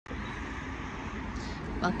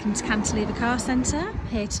Welcome to Cantilever Car Centre.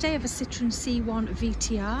 Here today of a Citroen C1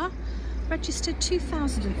 VTR, registered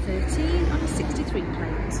 2013 on a 63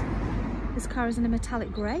 plate. This car is in a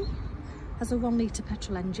metallic grey, has a 1 litre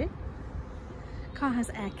petrol engine. Car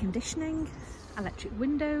has air conditioning, electric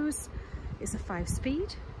windows, it's a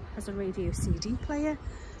 5-speed, has a radio CD player,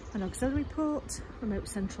 an auxiliary port, remote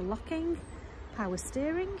central locking, power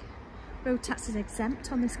steering. Road tax is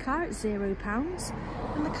exempt on this car at £0,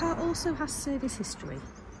 and the car also has service history.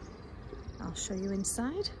 I'll show you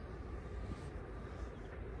inside.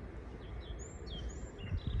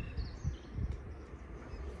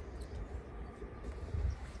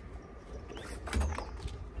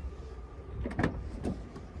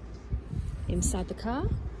 Inside the car,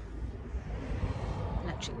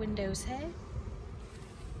 electric windows here.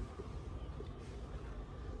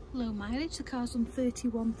 Low mileage, the car's on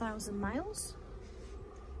 31,000 miles.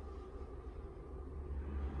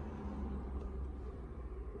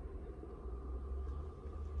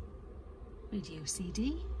 Radio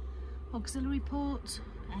CD, auxiliary port,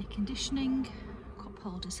 air conditioning, cup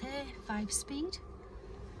holders here, 5-speed.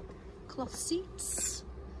 Cloth seats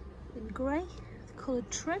in grey, the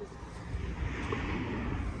coloured trim.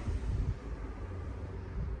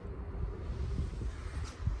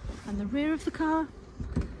 And the rear of the car,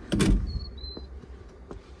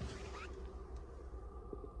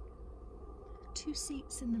 two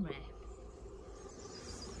seats in the rear.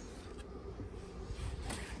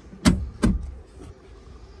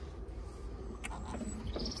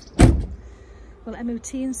 We'll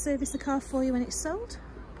MOT and service the car for you when it's sold.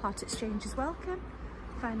 Part exchange is welcome.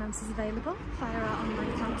 Finance is available via our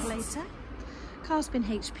online calculator. Car's been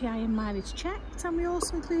HPI and mileage checked, and we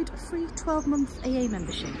also include a free 12-month AA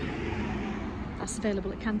membership. That's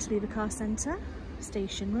available at Cantilever Car Centre,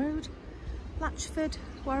 Station Road, Latchford,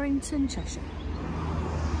 Warrington, Cheshire.